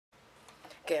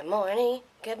Good morning,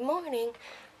 good morning.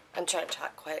 I'm trying to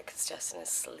talk quiet because Justin is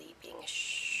sleeping.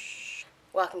 Shh.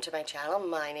 Welcome to my channel.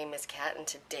 My name is Kat and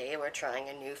today we're trying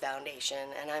a new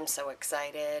foundation and I'm so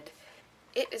excited.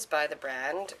 It is by the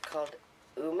brand called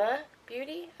Uoma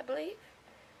Beauty, I believe.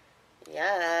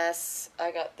 Yes,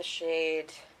 I got the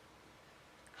shade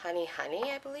Honey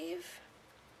Honey, I believe.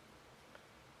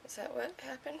 Is that what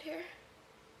happened here?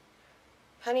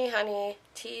 Honey Honey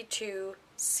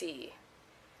T2C.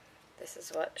 This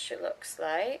is what she looks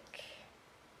like.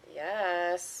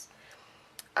 Yes.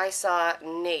 I saw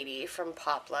Nady from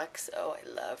Poplux, oh I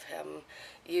love him,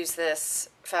 use this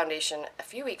foundation a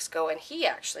few weeks ago and he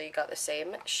actually got the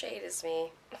same shade as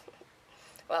me.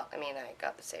 Well, I mean I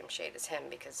got the same shade as him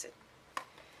because it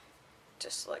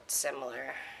just looked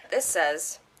similar. This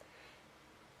says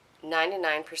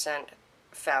 99%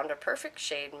 found a perfect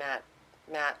shade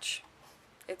match.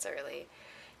 It's early.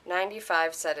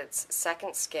 95 said it's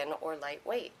second skin or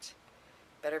lightweight.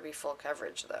 Better be full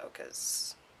coverage though,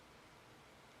 because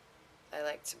I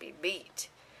like to be beat.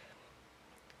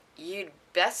 You'd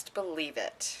best believe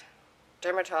it.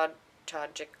 Dermatologically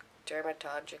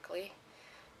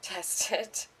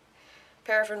tested.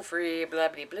 Paraffin free, blah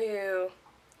blah blue.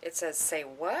 It says, say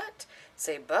what?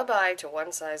 Say bye-bye to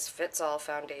one-size-fits-all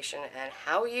foundation and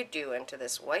how you doing to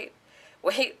this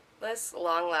weightless,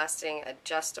 long-lasting,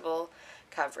 adjustable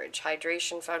coverage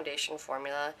hydration foundation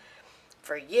formula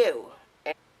for you.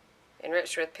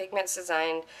 Enriched with pigments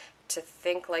designed to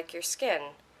think like your skin.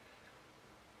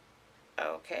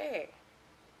 Okay.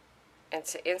 And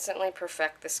to instantly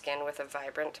perfect the skin with a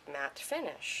vibrant matte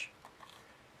finish.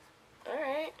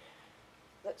 Alright.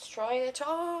 Let's try it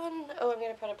on. Oh, I'm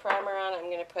going to put a primer on. I'm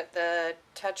going to put the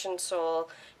Touch and Soul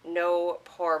No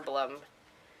Problem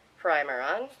primer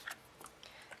on.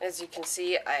 As you can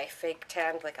see, I fake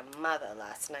tanned like a mother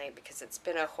last night because it's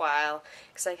been a while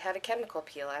because I had a chemical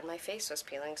peel and my face was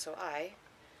peeling, so I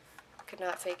could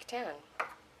not fake tan.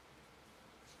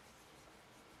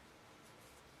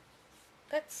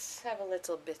 Let's have a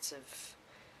little bit of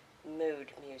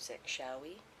mood music, shall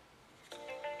we?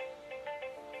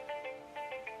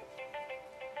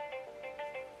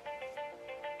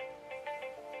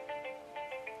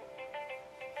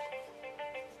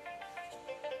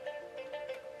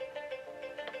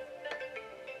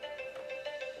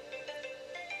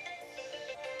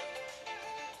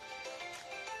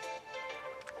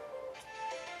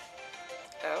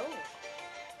 Oh.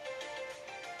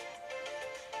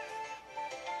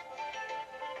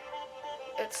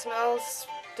 It smells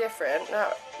different,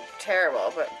 not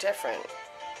terrible, but different.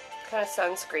 Kind of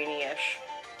sunscreeny-ish.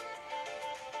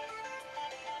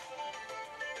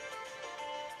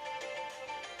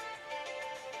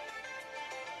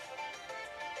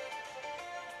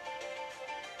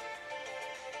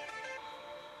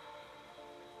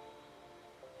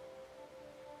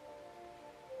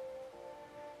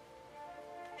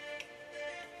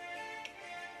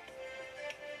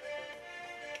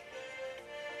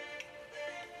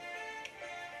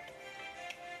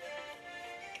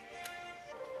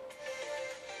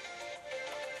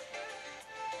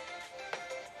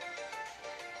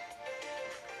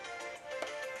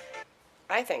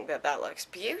 I think that looks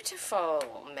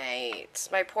beautiful, mate.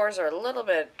 My pores are a little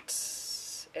bit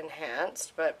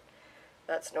enhanced, but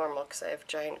that's normal because I have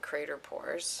giant crater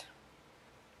pores.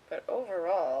 But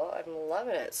overall, I'm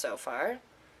loving it so far.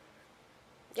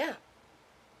 Yeah.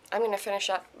 I'm going to finish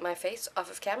up my face off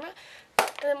of camera, and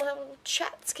then we'll have a little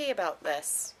chat-ski about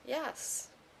this. Yes.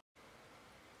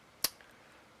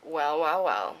 Well, well,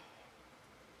 well.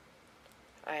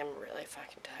 I am really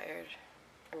fucking tired.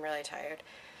 I'm really tired.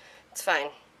 It's fine.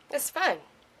 It's fine.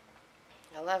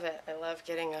 I love it. I love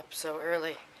getting up so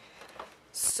early.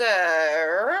 So,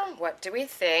 what do we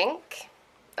think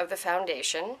of the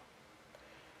foundation?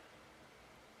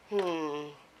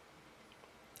 I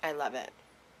love it.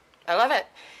 I love it.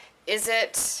 Is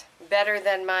it better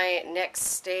than my NYX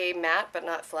Stay Matte but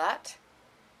not flat?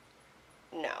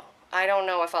 No. I don't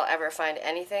know if I'll ever find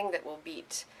anything that will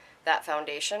beat that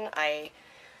foundation. I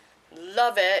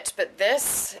love it, but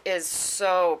this is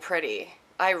so pretty.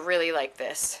 I really like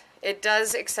this. It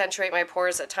does accentuate my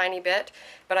pores a tiny bit,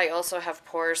 but I also have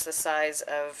pores the size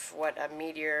of what a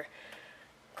meteor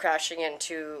crashing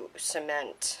into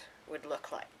cement would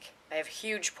look like. I have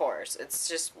huge pores. It's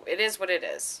just, it is what it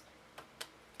is.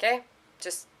 Okay?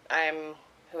 Just, I'm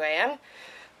who I am.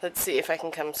 Let's see if I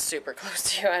can come super close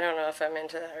to you. I don't know if I'm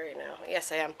into that right now.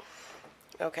 Yes, I am.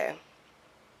 Okay.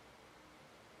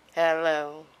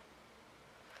 Hello.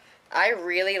 I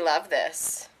really love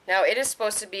this. Now, it is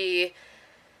supposed to be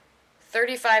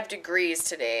 35 degrees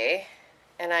today,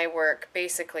 and I work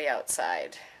basically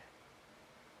outside.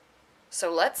 So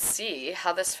let's see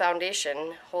how this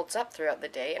foundation holds up throughout the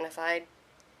day, and if I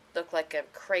look like a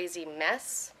crazy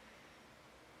mess,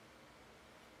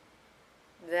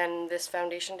 then this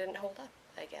foundation didn't hold up,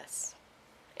 I guess.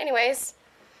 Anyways,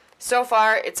 so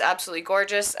far it's absolutely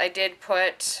gorgeous. I did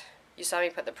put, you saw me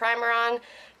put the primer on,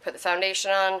 put the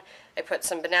foundation on, I put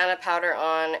some banana powder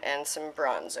on, and some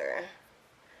bronzer.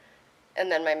 And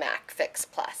then my MAC Fix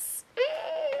Plus.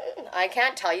 I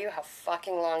can't tell you how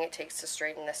fucking long it takes to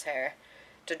straighten this hair.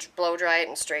 To blow dry it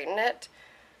and straighten it.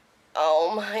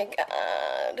 Oh my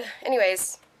god.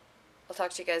 Anyways, I'll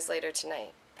talk to you guys later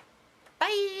tonight.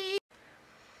 Bye!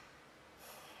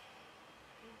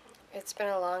 It's been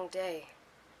a long day.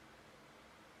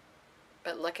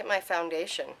 But look at my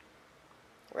foundation.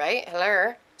 Right?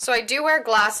 Hello? So I do wear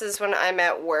glasses when I'm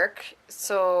at work,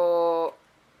 so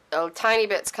tiny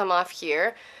bits come off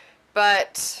here.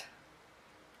 But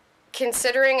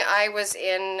considering I was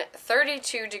in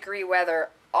 32-degree weather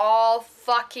all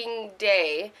fucking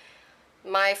day,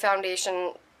 my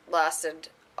foundation lasted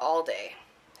all day.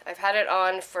 I've had it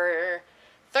on for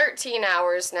 13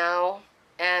 hours now,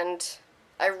 and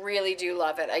I really do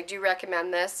love it. I do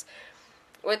recommend this.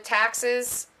 With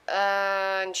taxes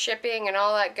and shipping and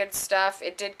all that good stuff,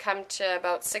 it did come to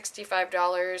about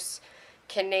 $65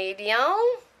 Canadian.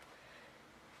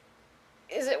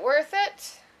 Is it worth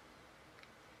it?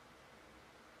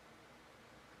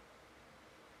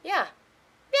 Yeah.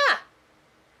 Yeah.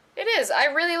 It is. I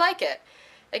really like it.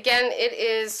 Again, it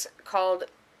is called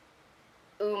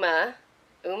Uoma.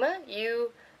 Uoma?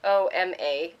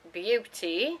 U-O-M-A.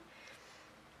 Beauty.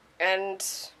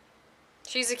 And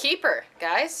she's a keeper,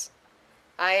 guys.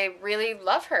 I really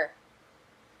love her.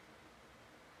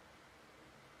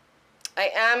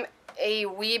 I am a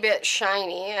wee bit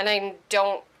shiny, and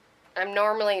I'm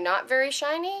normally not very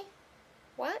shiny.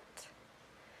 What?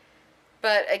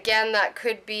 But again, that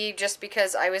could be just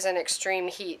because I was in extreme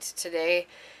heat today,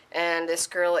 and this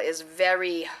girl is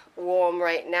very warm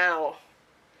right now.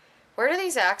 Where do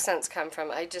these accents come from?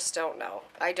 I just don't know.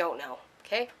 I don't know,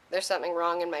 okay? There's something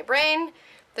wrong in my brain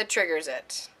that triggers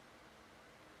it.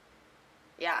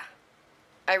 Yeah,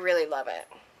 I really love it.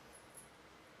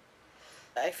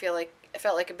 I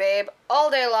felt like a babe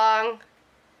all day long.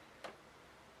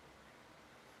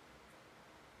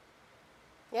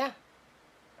 Yeah.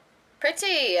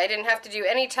 Pretty. I didn't have to do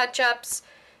any touch-ups,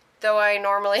 though I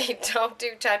normally don't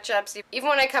do touch-ups. Even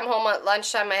when I come home at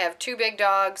lunchtime, I have 2 big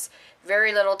dogs,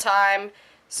 very little time,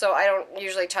 so I don't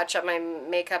usually touch up my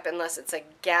makeup unless it's a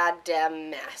goddamn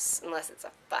mess, unless it's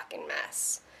a fucking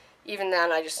mess. Even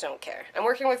then, I just don't care. I'm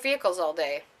working with vehicles all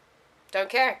day. Don't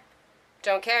care.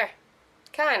 Don't care.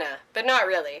 Kinda, but not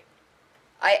really.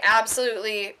 I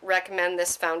absolutely recommend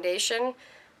this foundation.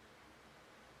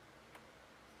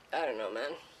 I don't know,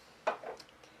 man.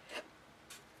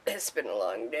 It's been a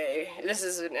long day. This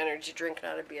is an energy drink,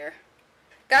 not a beer.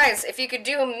 Guys, if you could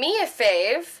do me a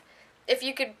fave, if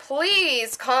you could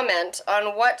please comment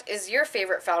on what is your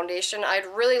favorite foundation, I'd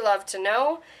really love to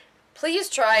know. Please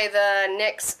try the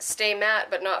NYX Stay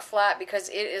Matte But Not Flat, because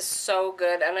it is so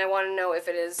good, and I want to know if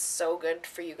it is so good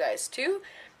for you guys too.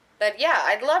 But yeah,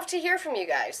 I'd love to hear from you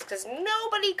guys, because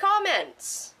nobody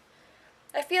comments.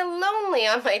 I feel lonely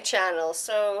on my channel,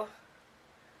 so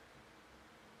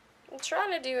I'm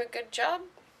trying to do a good job.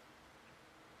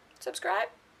 Subscribe.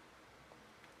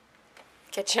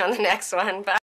 Catch you on the next one. Bye.